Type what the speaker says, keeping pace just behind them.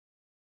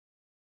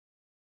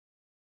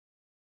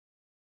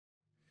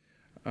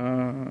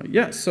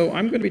Yeah, so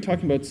I'm going to be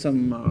talking about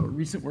some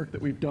recent work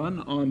that we've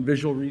done on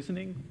visual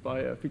reasoning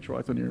via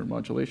feature-wise linear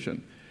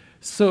modulation.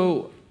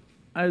 So,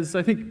 as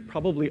I think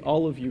probably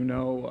all of you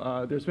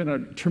know, there's been a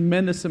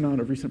tremendous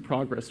amount of recent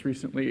progress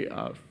recently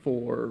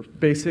for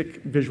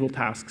basic visual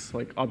tasks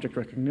like object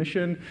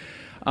recognition.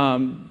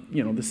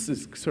 This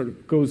is sort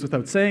of goes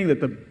without saying that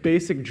the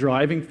basic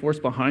driving force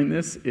behind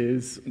this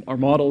is our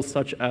models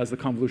such as the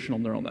convolutional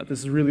neural net. This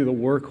is really the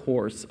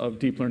workhorse of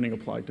deep learning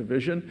applied to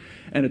vision,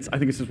 and I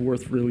think it's just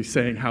worth really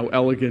saying how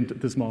elegant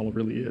this model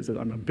really is.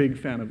 I'm a big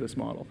fan of this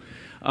model.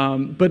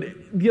 But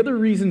the other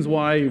reasons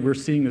why we're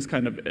seeing this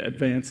kind of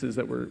advances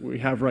that we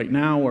have right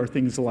now are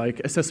things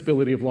like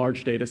accessibility of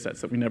large data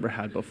sets that we never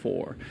had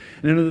before.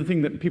 And another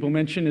thing that people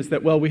mention is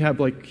that, well, we have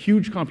like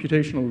huge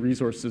computational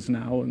resources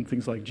now and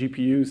things like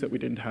GPUs that we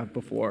didn't have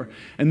before.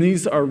 And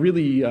these are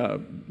really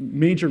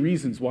major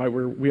reasons why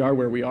we are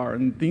where we are.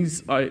 And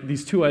these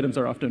two items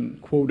are often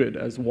quoted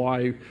as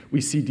why we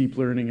see deep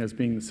learning as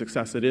being the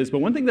success it is. But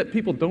one thing that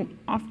people don't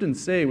often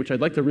say, which I'd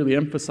like to really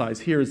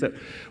emphasize here, is that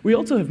we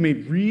also have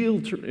made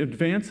real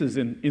advances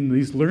in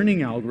these learning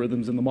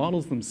algorithms and the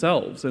models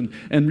themselves. And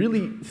really,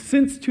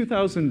 since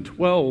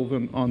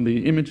 2012 on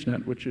the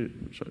ImageNet, which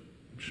I'm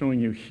showing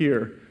you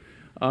here,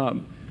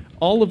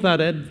 all of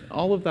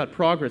that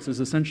progress is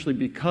essentially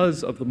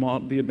because of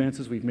the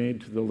advances we've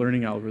made to the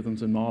learning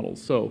algorithms and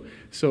models. So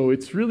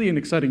it's really an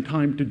exciting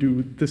time to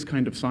do this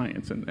kind of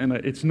science. And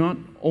it's not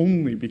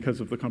only because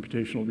of the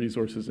computational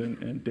resources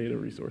and data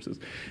resources.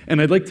 And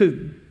I think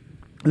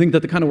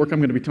that the kind of work I'm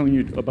going to be telling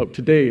you about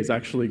today is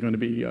actually going to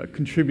be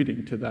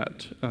contributing to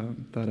that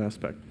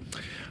aspect.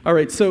 All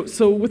right,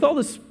 so with all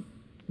this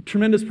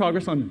tremendous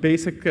progress on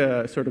basic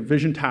sort of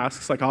vision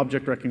tasks like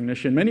object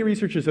recognition, many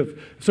researchers have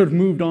sort of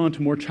moved on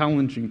to more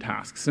challenging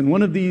tasks. And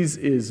one of these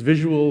is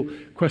visual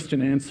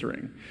question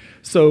answering.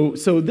 So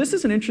this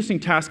is an interesting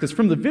task because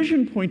from the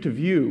vision point of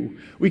view,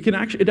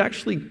 it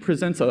actually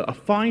presents a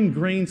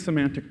fine-grained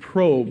semantic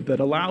probe that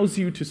allows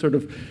you to sort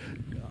of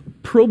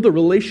probe the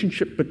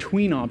relationship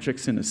between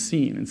objects in a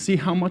scene and see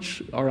how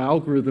much our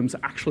algorithms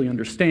actually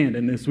understand.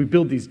 And as we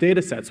build these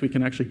data sets, we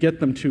can actually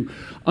get them to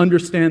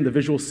understand the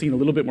visual scene a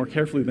little bit more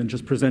carefully than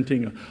just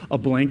presenting a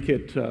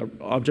blanket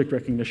object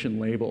recognition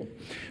label.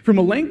 From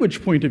a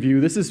language point of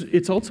view,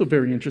 it's also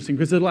very interesting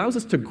because it allows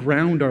us to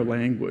ground our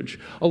language.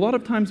 A lot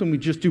of times when we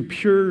just do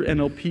pure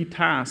NLP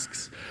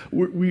tasks,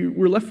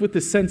 we're left with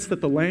the sense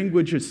that the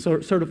language is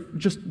sort of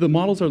just, the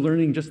models are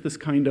learning just this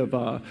kind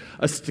of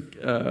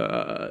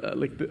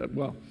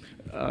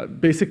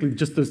basically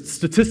just the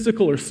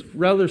statistical or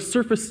rather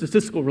surface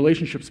statistical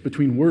relationships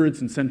between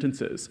words and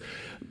sentences.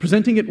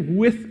 Presenting it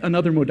with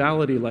another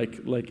modality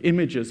like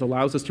images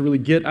allows us to really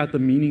get at the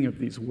meaning of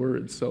these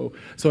words. So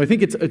I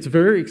think it's a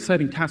very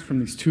exciting task from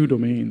these two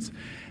domains.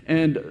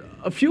 And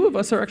a few of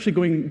us are actually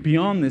going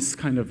beyond this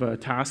kind of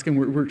task, and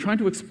we're trying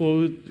to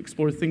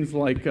explore things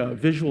like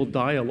visual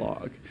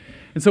dialogue.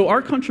 And so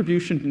our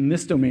contribution in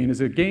this domain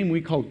is a game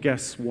we call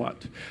Guess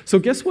What. So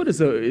Guess What it's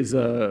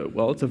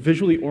a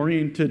visually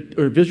oriented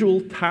or visual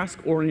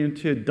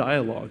task-oriented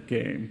dialogue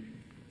game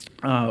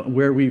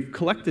where we've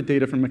collected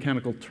data from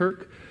Mechanical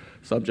Turk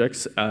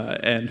subjects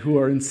and who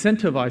are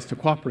incentivized to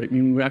cooperate,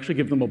 meaning we actually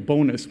give them a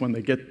bonus when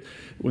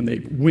they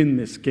win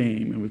this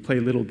game, and we play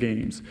little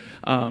games.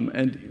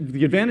 And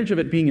the advantage of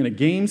it being in a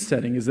game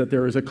setting is that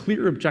there is a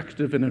clear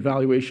objective and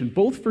evaluation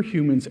both for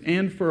humans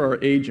and for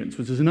our agents,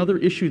 which is another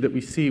issue that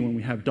we see when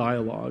we have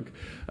dialogue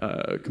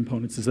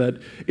components, is that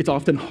it's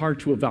often hard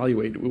to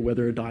evaluate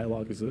whether a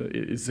dialogue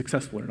is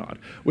successful or not.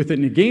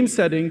 Within a game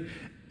setting,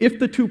 if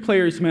the two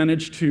players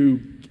manage to,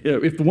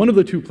 if one of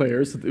the two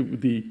players,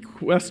 the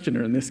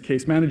questioner in this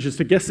case, manages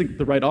to guess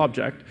the right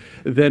object,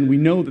 then we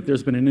know that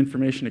there's been an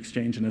information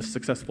exchange and a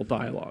successful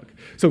dialogue.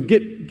 So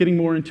getting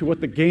more into what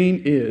the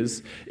game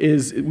is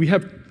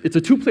it's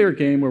a two-player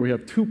game where we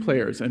have two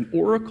players, an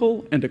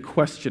oracle and a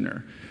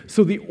questioner.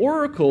 So the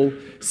oracle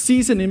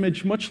sees an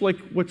image much like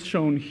what's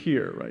shown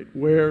here, right?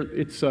 Where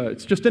it's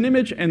just an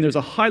image and there's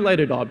a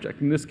highlighted object.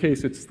 In this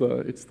case, it's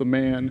the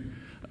man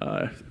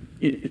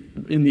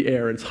in the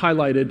air. It's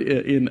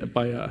highlighted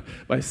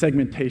by a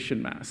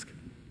segmentation mask.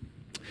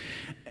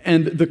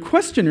 And the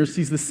questioner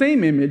sees the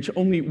same image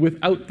only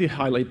without the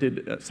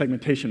highlighted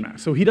segmentation mask.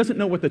 So he doesn't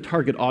know what the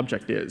target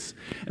object is.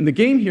 And the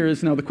game here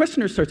is now the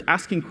questioner starts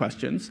asking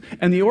questions,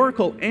 and the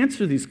oracle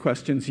answers these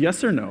questions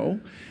yes or no,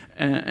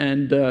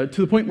 and to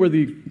the point where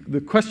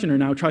the questioner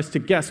now tries to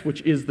guess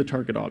which is the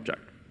target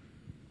object.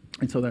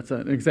 And so that's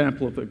an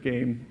example of the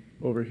game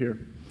over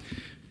here.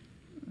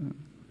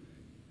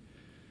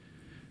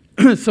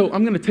 So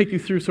I'm going to take you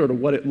through sort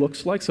of what it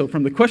looks like. So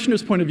from the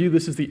questioner's point of view,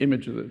 this is the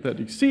image that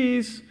he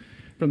sees.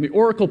 From the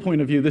oracle point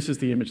of view, this is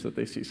the image that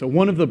they see. So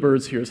one of the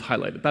birds here is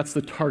highlighted. That's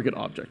the target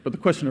object. But the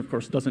questioner, of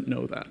course, doesn't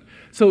know that.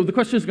 So the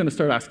questioner is going to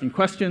start asking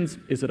questions.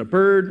 Is it a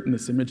bird? In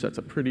this image, that's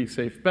a pretty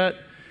safe bet.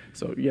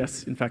 So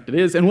yes, in fact, it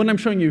is. And what I'm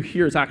showing you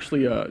here is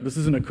actually, this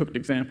isn't a cooked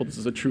example. This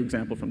is a true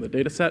example from the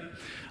data set.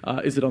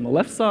 Is it on the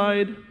left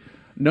side?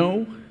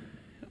 No.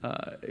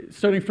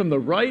 Starting from the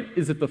right,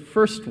 is it the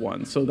first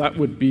one? So that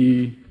would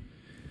be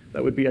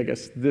That would be, I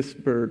guess, this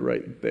bird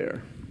right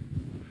there.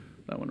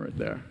 That one right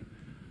there.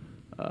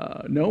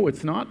 No,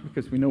 it's not,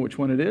 because we know which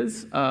one it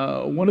is.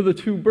 One of the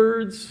two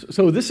birds.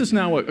 So this is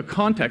now a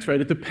context, right?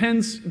 It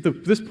depends,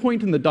 this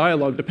point in the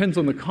dialogue depends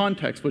on the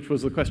context, which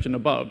was the question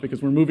above,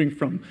 because we're moving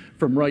from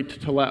right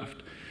to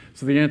left.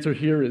 So the answer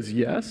here is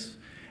yes.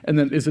 And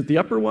then is it the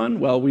upper one?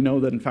 Well, we know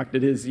that, in fact,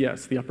 it is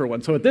yes, the upper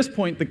one. So at this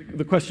point,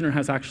 the questioner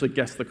has actually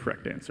guessed the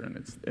correct answer,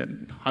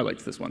 and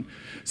highlights this one.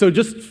 So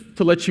just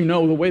to let you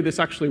know, the way this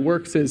actually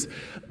works is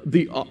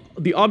the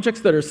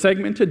objects that are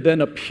segmented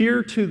then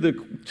appear to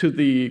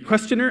the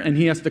questioner, and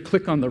he has to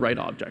click on the right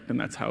object. And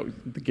that's how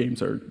the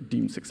games are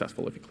deemed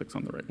successful, if he clicks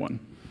on the right one.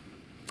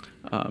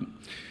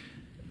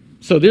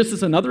 So this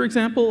is another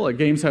example.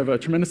 Games have a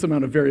tremendous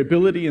amount of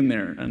variability in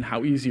there and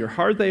how easy or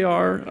hard they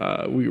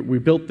are. We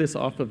built this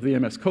off of the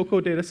MS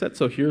COCO data set.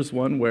 So here's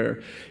one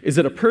where, is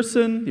it a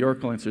person? The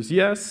oracle answers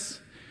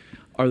yes.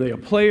 Are they a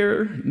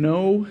player?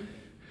 No.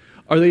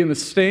 Are they in the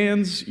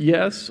stands?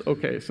 Yes.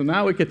 OK, so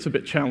now it gets a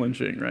bit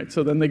challenging, right?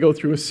 So then they go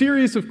through a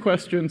series of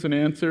questions and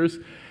answers,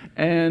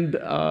 and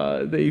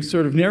they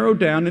sort of narrow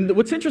down. And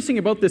what's interesting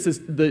about this is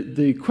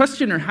the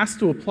questioner has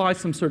to apply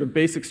some sort of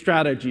basic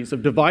strategies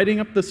of dividing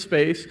up the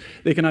space.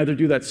 They can either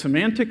do that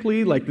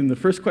semantically, like in the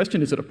first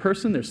question, is it a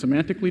person? They're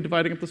semantically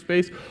dividing up the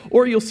space.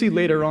 Or you'll see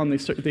later on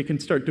they can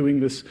start doing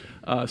this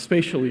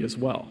spatially as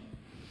well.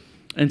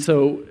 And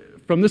so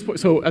from this point,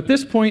 so at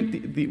this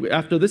point,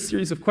 after this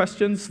series of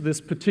questions, this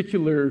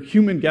particular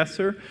human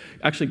guesser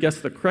actually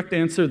guessed the correct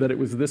answer, that it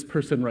was this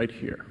person right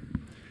here.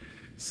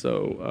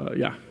 So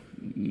yeah,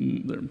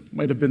 there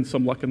might have been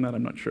some luck in that,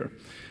 I'm not sure.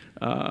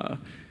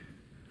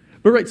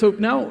 But right, so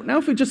now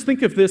if we just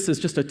think of this as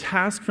just a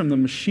task from the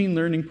machine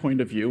learning point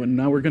of view, and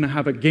now we're going to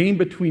have a game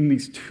between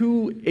these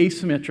two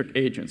asymmetric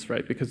agents,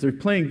 right? Because they're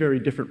playing very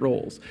different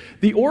roles.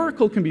 The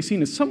oracle can be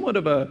seen as somewhat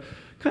of a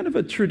kind of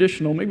a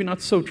traditional, maybe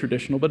not so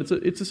traditional, but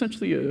it's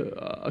essentially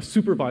a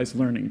supervised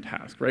learning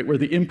task, right? Where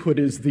the input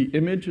is the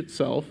image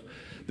itself,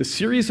 the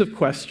series of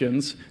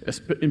questions,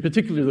 in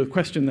particular the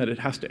question that it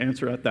has to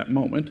answer at that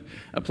moment,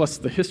 plus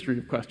the history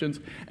of questions,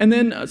 and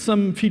then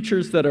some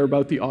features that are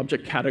about the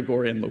object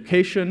category and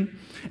location.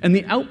 And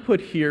the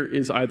output here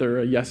is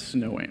either a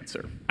yes/no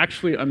answer.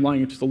 Actually, I'm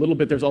lying just a little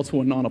bit. There's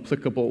also a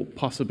non-applicable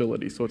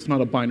possibility, so it's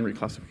not a binary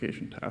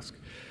classification task,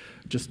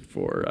 just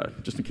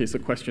in case the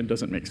question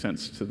doesn't make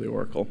sense to the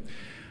oracle.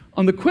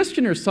 On the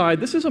questioner side,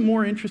 this is a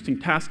more interesting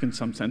task in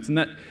some sense, in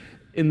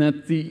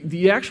that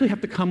you actually have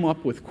to come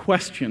up with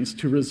questions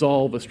to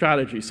resolve a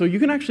strategy. So you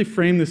can actually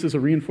frame this as a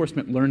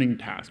reinforcement learning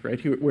task, right?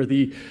 Where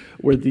the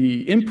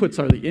inputs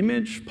are the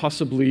image,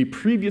 possibly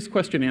previous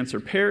question-answer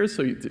pairs,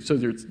 so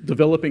you're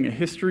developing a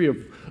history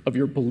of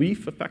your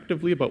belief,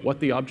 effectively, about what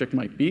the object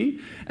might be.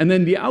 And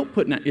then the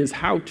output is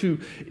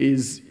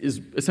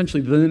is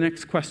essentially the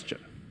next question,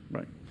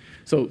 right?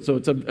 So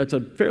it's a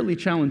fairly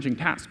challenging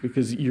task,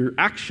 because your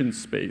action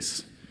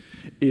space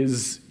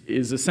is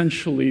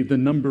essentially the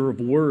number of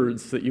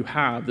words that you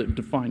have that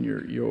define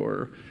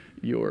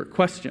your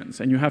questions.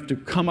 And you have to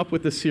come up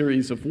with a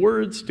series of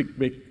words to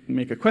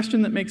make a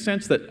question that makes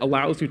sense, that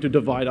allows you to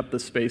divide up the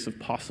space of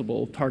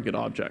possible target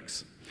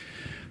objects.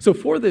 So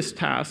for this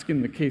task,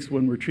 in the case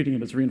when we're treating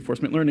it as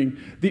reinforcement learning,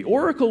 the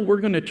oracle we're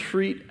going to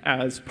treat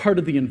as part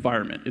of the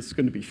environment. It's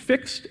going to be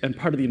fixed and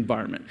part of the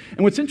environment.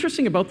 And what's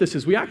interesting about this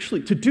is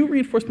to do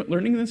reinforcement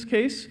learning in this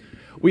case,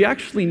 we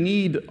actually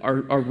need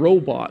our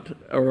robot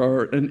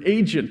or an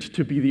agent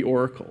to be the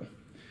oracle,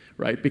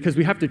 right? Because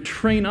we have to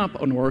train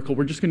up an oracle.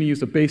 We're just going to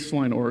use a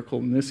baseline oracle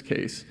in this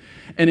case.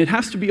 And it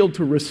has to be able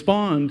to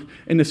respond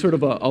in a sort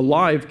of a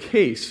live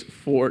case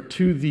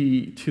to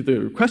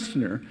the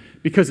questioner,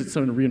 because it's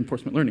in a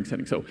reinforcement learning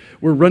setting. So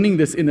we're running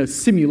this in a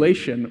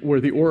simulation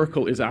where the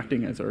oracle is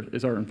acting as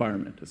our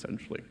environment,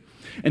 essentially.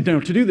 And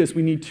now to do this,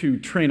 we need to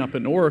train up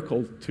an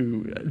oracle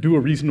to do a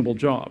reasonable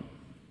job.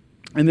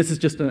 And this is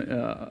just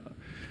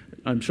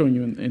I'm showing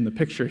you in the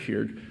picture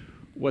here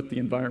what the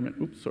environment,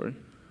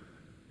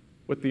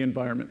 what the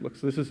environment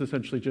looks. This is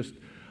essentially just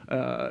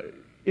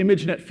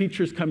ImageNet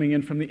features coming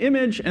in from the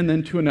image, and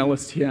then to an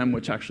LSTM,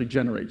 which actually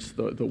generates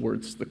the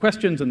words, the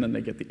questions, and then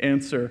they get the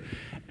answer.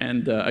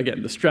 And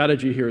again, the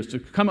strategy here is to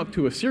come up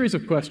to a series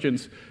of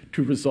questions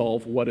to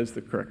resolve what is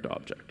the correct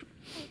object.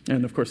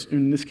 And of course,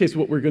 in this case,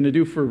 what we're going to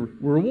do for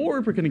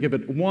reward, we're going to give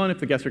it 1 if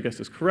the guesser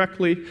guesses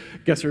correctly.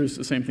 Guesser is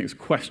the same thing as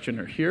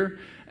questioner here,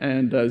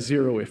 and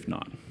 0 if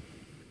not.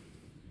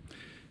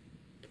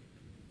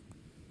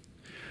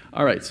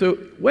 All right, so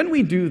when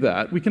we do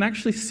that, we can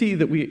actually see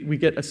that we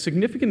get a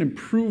significant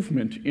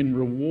improvement in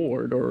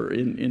reward, or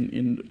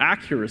in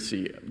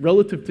accuracy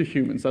relative to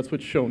humans. That's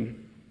what's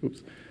shown.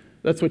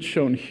 That's what's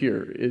shown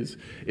here is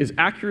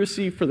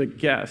accuracy for the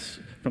guess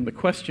from the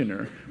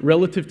questioner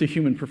relative to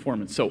human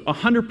performance. So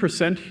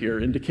 100% here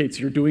indicates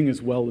you're doing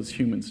as well as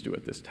humans do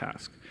at this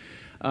task.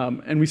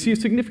 And we see a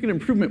significant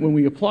improvement when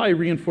we apply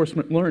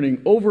reinforcement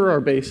learning over our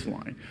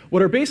baseline.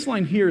 What our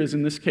baseline here is,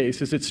 in this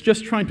case, is it's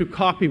just trying to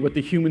copy what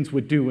the humans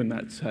would do in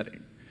that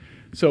setting.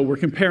 So we're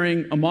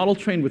comparing a model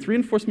trained with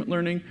reinforcement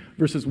learning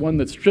versus one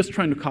that's just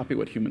trying to copy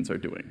what humans are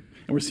doing.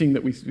 And we're seeing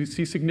that we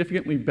see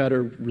significantly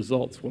better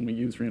results when we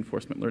use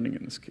reinforcement learning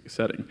in this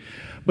setting.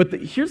 But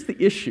here's the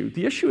issue.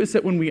 The issue is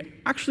that when we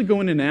actually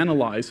go in and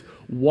analyze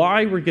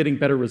why we're getting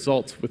better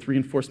results with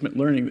reinforcement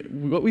learning,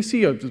 what we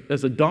see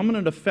as a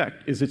dominant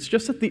effect is it's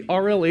just that the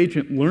RL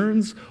agent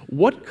learns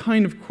what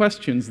kind of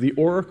questions the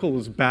oracle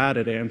is bad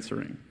at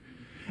answering.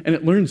 And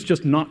it learns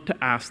just not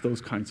to ask those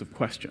kinds of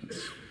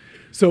questions.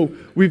 So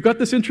we've got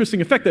this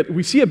interesting effect that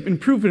we see an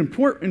improvement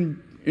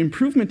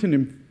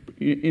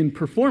in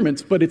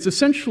performance, but it's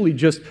essentially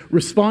just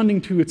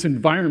responding to its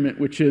environment,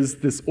 which is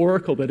this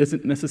oracle that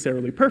isn't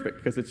necessarily perfect,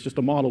 because it's just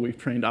a model we've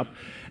trained up,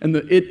 and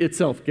it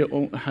itself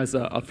has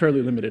a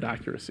fairly limited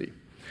accuracy.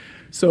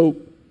 So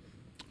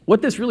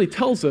what this really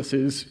tells us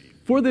is,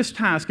 for this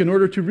task, in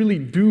order to really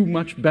do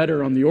much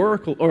better on the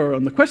oracle or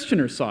on the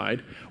questioner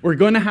side, we're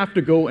going to have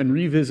to go and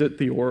revisit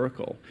the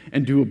oracle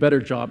and do a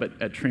better job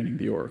at training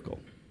the oracle.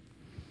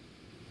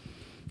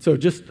 So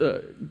just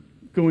so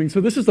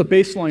this is the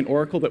baseline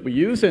oracle that we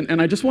use,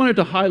 and I just wanted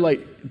to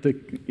highlight,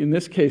 in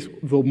this case,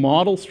 the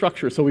model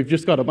structure. So we've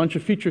just got a bunch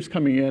of features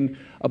coming in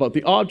about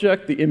the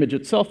object, the image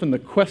itself, and the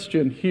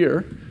question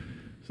here.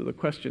 So the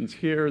question's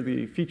here,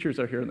 the features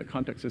are here, and the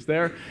context is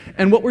there.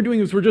 And what we're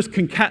doing is we're just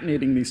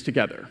concatenating these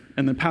together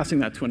and then passing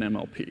that to an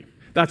MLP.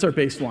 That's our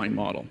baseline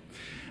model.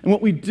 And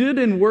what we did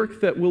in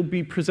work that will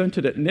be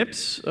presented at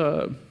NIPS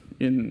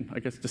in, I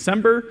guess,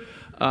 December,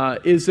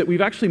 is that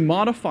we've actually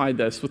modified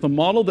this with a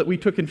model that we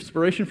took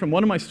inspiration from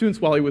one of my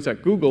students while he was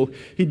at Google.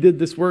 He did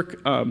this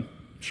work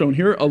shown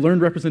here, a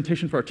learned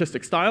representation for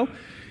artistic style,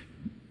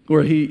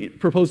 where he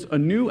proposed a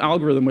new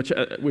algorithm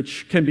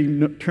which can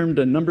be termed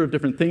a number of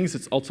different things.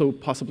 It's also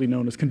possibly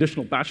known as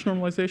conditional batch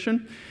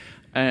normalization.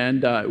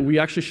 And we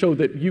actually showed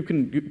that you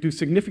can do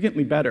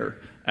significantly better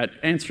at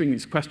answering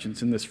these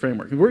questions in this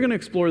framework. And we're going to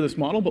explore this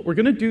model, but we're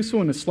going to do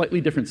so in a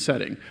slightly different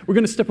setting. We're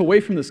going to step away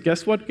from this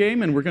guess what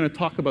game, and we're going to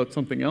talk about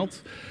something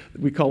else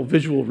that we call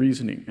visual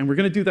reasoning. And we're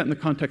going to do that in the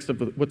context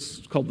of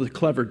what's called the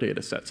Clever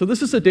data set. So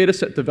this is a data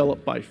set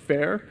developed by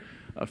FAIR,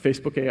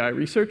 Facebook AI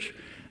Research.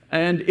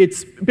 And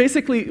it's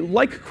basically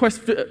like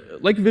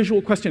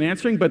visual question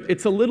answering, but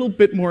it's a little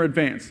bit more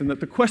advanced in that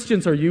the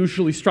questions are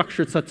usually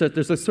structured such that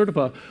there's a sort of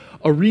a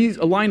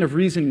line of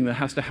reasoning that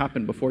has to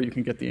happen before you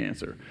can get the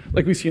answer,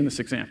 like we see in this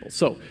example.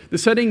 So the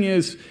setting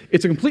is,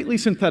 it's a completely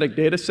synthetic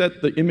data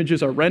set. The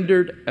images are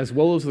rendered as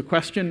well as the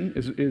question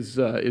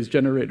is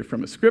generated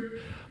from a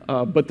script.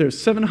 But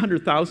there's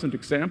 700,000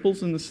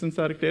 examples in the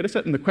synthetic data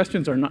set, and the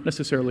questions are not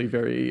necessarily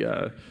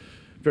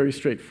very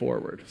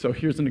straightforward. So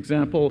here's an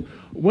example.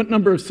 What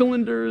number of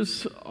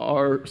cylinders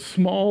are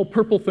small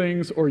purple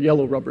things or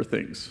yellow rubber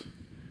things?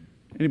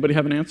 Anybody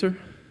have an answer?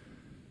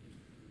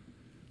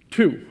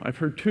 2. I've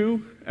heard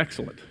 2.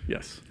 Excellent.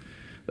 Yes,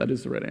 that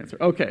is the right answer.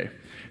 OK.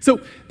 So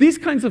these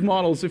kinds of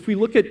models, if we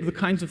look at the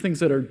kinds of things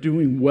that are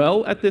doing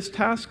well at this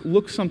task,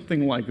 look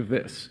something like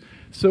this.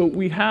 So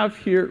we have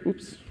here,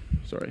 oops,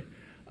 sorry.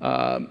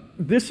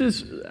 This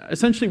is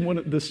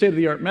essentially the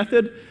state-of-the-art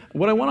method.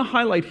 What I want to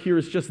highlight here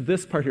is just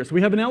this part here. So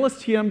we have an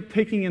LSTM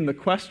taking in the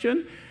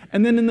question,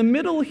 and then in the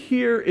middle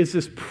here is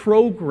this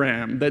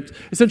program that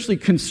essentially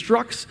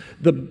constructs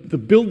the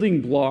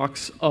building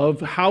blocks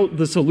of how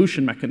the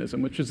solution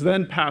mechanism, which is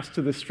then passed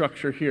to this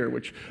structure here,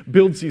 which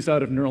builds these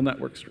out of neural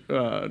network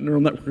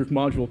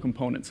module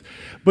components.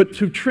 But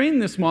to train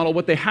this model,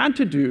 what they had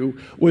to do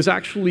was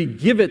actually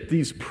give it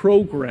these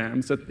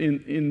programs that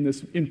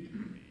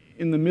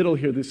in the middle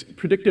here, these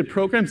predicted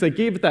programs, they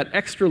gave it that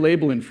extra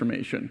label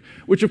information,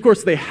 which of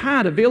course they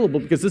had available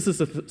because this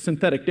is a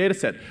synthetic data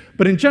set.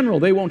 But in general,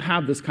 they won't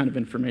have this kind of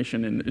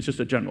information, and it's just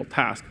a general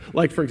task,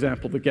 like, for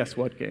example, the guess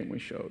what game we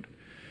showed.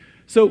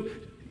 So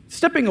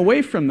stepping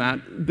away from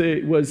that,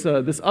 there was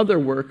this other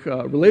work,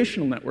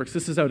 relational networks.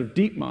 This is out of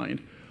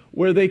DeepMind,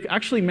 where they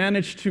actually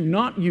managed to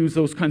not use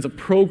those kinds of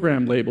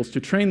program labels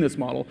to train this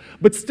model,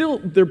 but still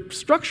their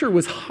structure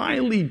was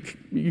highly,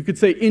 you could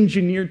say,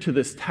 engineered to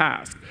this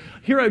task.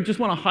 Here I just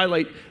want to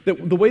highlight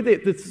that the way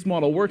that this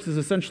model works is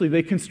essentially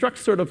they construct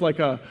sort of like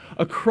a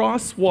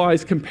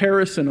crosswise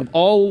comparison of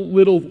all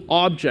little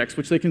objects,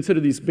 which they consider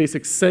these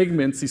basic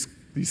segments,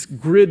 these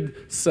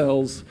grid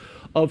cells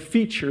of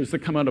features that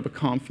come out of a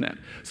ConvNet.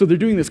 So they're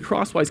doing this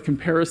crosswise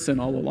comparison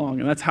all along,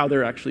 and that's how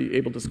they're actually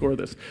able to score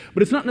this.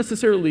 But it's not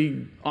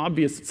necessarily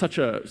obvious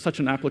that such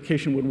an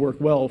application would work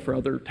well for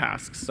other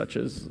tasks, such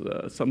as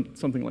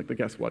something like the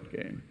guess what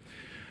game.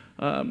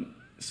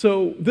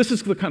 So this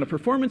is the kind of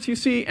performance you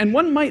see, and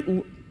one might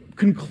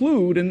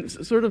conclude, and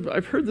sort of,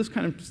 I've heard this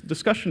kind of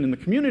discussion in the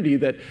community,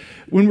 that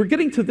when we're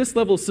getting to this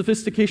level of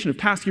sophistication of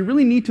task, you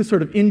really need to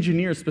sort of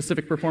engineer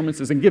specific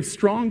performances and give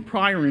strong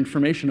prior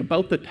information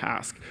about the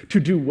task to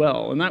do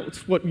well. And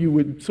that's what you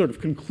would sort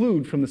of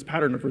conclude from this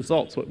pattern of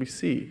results, what we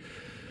see.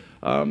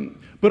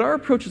 But our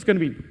approach is going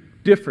to be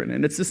different,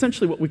 and it's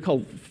essentially what we call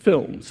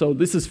film. So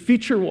this is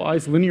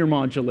feature-wise linear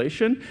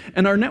modulation,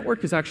 and our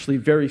network is actually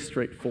very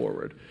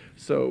straightforward.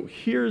 So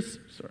here's,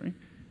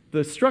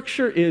 the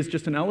structure is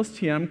just an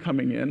LSTM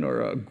coming in,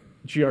 or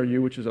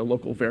GRU, which is a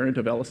local variant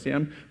of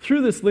LSTM,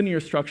 through this linear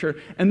structure,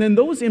 and then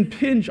those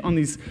impinge on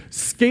these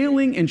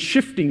scaling and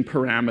shifting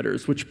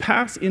parameters, which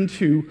pass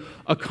into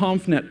a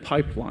ConvNet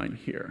pipeline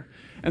here.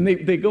 And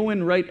they go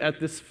in right at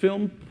this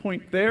film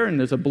point there, and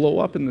there's a blow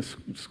up in the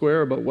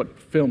square about what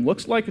film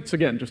looks like. It's,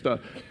 again, just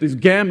these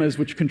gammas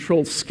which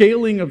control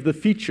scaling of the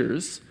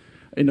features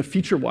in a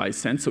feature-wise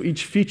sense. So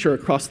each feature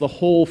across the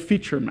whole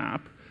feature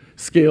map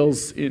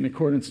scales in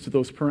accordance to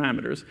those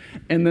parameters.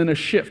 And then a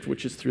shift,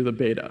 which is through the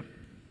beta.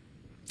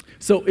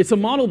 So it's a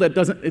model that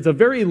doesn't, it's a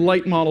very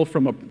light model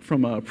from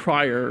a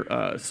prior,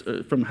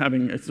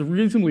 it's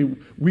reasonably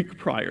weak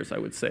priors, I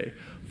would say,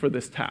 for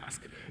this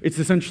task. It's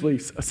essentially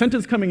a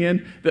sentence coming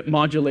in that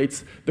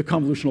modulates the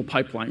convolutional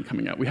pipeline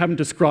coming out. We haven't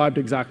described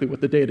exactly what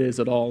the data is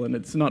at all, and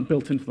it's not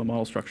built into the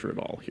model structure at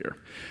all here.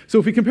 So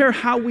if we compare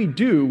how we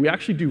do, we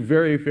actually do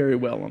very, very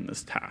well on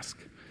this task.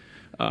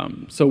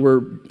 So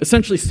we're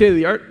essentially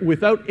state-of-the-art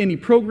without any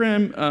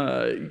program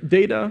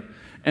data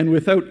and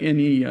without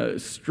any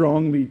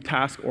strongly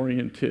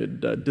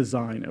task-oriented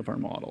design of our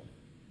model.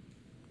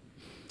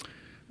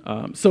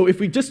 So if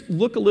we just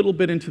look a little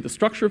bit into the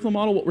structure of the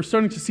model, what we're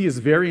starting to see is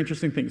very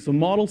interesting things. The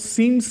model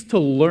seems to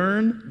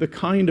learn the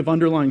kind of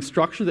underlying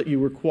structure that you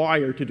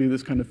require to do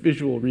this kind of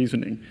visual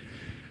reasoning.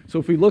 So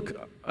if we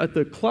look at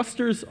the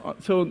clusters,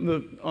 so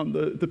on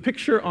the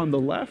picture on the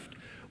left,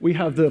 we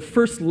have the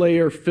first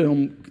layer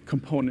film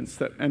components,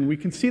 and we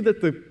can see that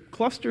the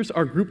clusters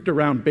are grouped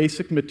around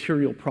basic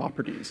material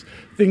properties.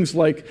 Things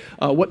like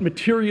what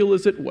material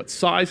is it, what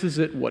size is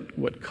it,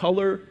 what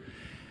color.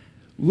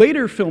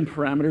 Later film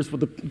parameters with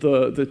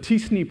the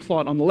t-SNE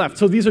plot on the left.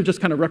 So these are just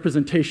kind of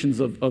representations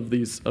of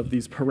these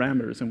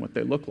parameters and what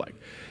they look like.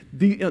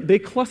 They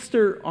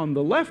cluster on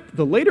the left.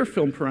 The later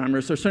film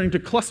parameters are starting to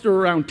cluster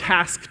around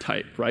task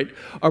type, right?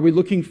 Are we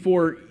looking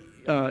for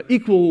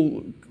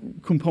equal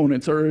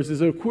components, or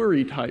is it a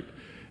query type?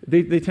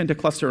 They tend to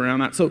cluster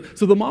around that. So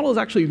the model is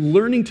actually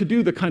learning to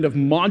do the kind of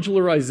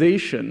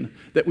modularization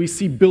that we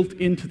see built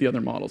into the other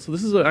models. So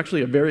this is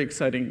actually a very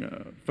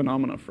exciting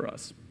phenomena for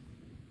us.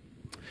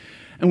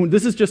 And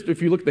this is just,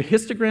 if you look at the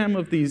histogram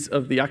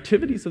of the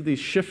activities of these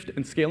shift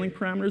and scaling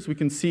parameters, we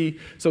can see,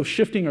 so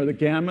shifting are the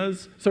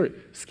gammas,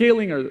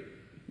 scaling are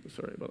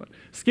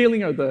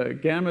the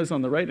gammas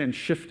on the right, and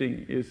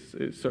shifting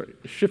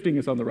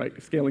is on the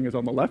right, scaling is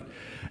on the left.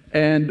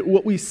 And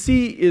what we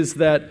see is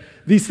that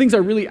these things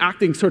are really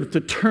acting sort of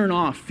to turn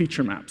off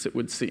feature maps, it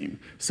would seem.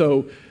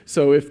 So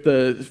if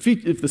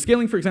the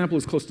scaling, for example,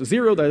 is close to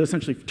 0, that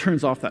essentially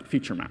turns off that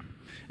feature map.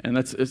 And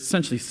that's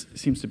essentially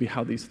seems to be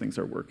how these things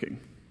are working.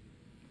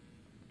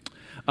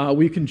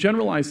 We can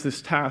generalize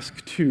this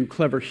task to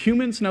clever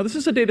humans. Now, this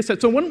is a data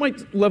set, so one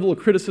might level a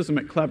criticism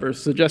at clever,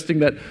 suggesting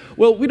that,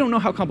 well, we don't know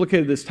how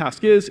complicated this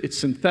task is, it's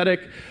synthetic.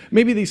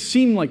 Maybe these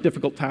seem like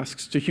difficult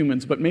tasks to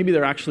humans, but maybe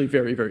they're actually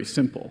very, very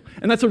simple.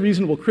 And that's a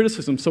reasonable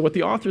criticism. So what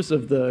the authors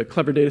of the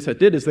clever data set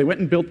did is they went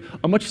and built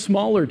a much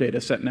smaller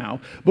data set now,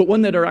 but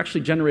one that are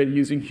actually generated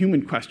using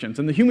human questions.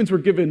 And the humans were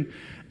given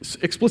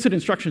explicit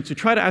instructions to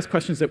try to ask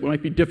questions that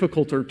might be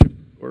difficult or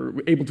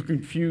able to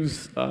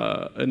confuse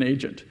an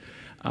agent.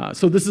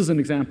 So this is an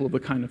example of the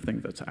kind of thing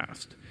that's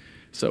asked.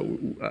 So,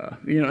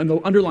 and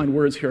the underlined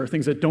words here are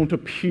things that don't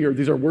appear.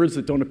 These are words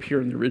that don't appear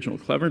in the original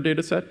clever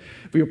data set.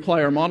 If we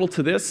apply our model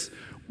to this,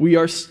 we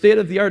are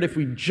state-of-the-art if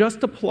we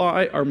just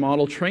apply our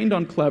model trained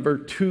on clever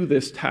to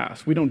this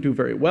task. We don't do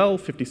very well,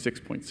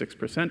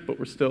 56.6%, but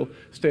we're still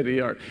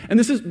state-of-the-art. And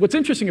this is, what's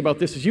interesting about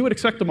this is you would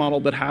expect a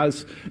model that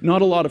has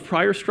not a lot of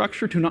prior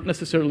structure to not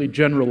necessarily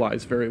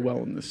generalize very well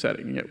in this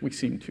setting, yet we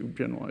seem to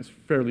generalize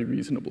fairly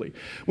reasonably.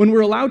 When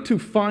we're allowed to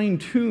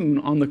fine-tune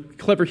on the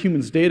clever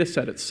humans data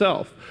set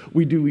itself,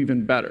 we do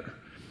even better,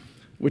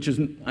 which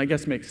is, I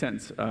guess, makes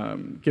sense,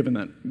 given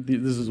that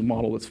this is a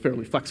model that's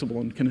fairly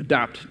flexible and can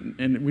adapt.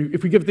 And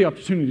if we give it the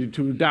opportunity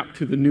to adapt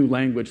to the new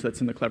language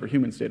that's in the clever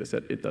humans data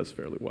set, it does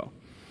fairly well.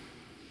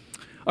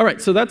 All right,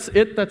 so that's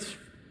it. That's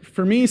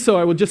for me. So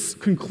I will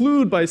just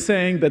conclude by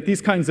saying that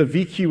these kinds of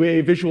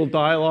VQA, visual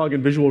dialogue,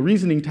 and visual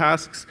reasoning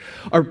tasks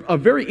are a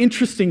very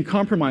interesting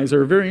compromise,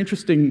 or a very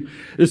interesting,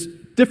 there's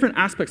different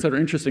aspects that are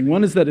interesting.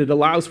 One is that it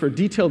allows for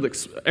detailed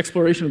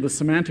exploration of the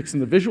semantics in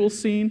the visual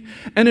scene,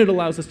 and it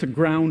allows us to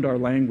ground our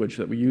language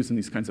that we use in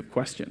these kinds of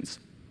questions.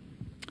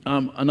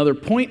 Another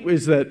point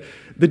is that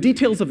the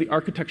details of the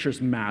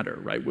architectures matter,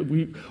 right?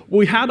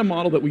 We had a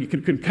model that we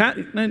could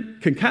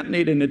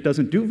concatenate, and it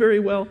doesn't do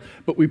very well,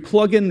 but we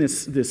plug in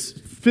this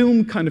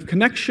film kind of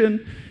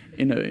connection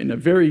in a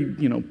very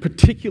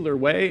particular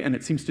way, and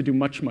it seems to do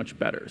much, much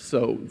better.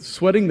 So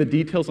sweating the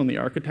details on the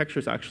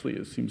architectures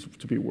actually seems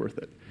to be worth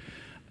it.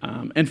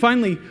 And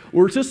finally,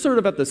 we're just sort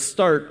of at the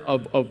start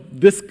of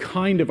this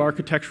kind of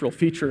architectural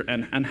feature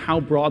and how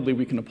broadly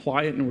we can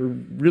apply it, and we're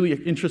really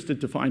interested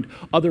to find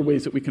other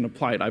ways that we can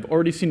apply it. I've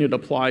already seen it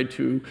applied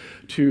to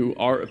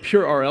our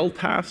pure RL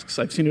tasks.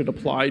 I've seen it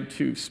applied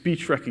to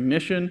speech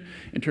recognition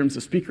in terms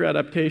of speaker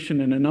adaptation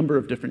in a number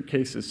of different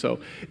cases. So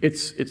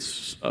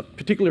it's a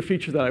particular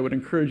feature that I would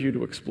encourage you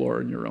to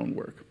explore in your own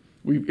work.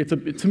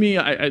 to me,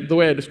 the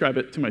way I describe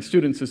it to my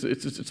students is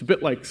it's a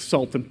bit like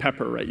salt and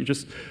pepper, right? You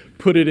just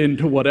put it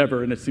into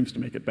whatever, and it seems to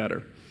make it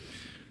better.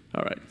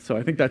 All right, so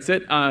I think that's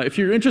it. If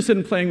you're interested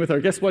in playing with our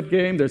Guess What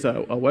game, there's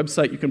a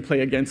website you can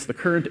play against the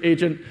current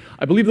agent.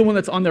 I believe the one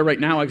that's on there right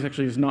now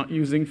actually is not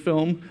using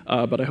film,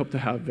 but I hope to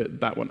have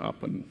that one up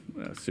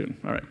soon.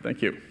 All right,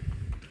 thank you.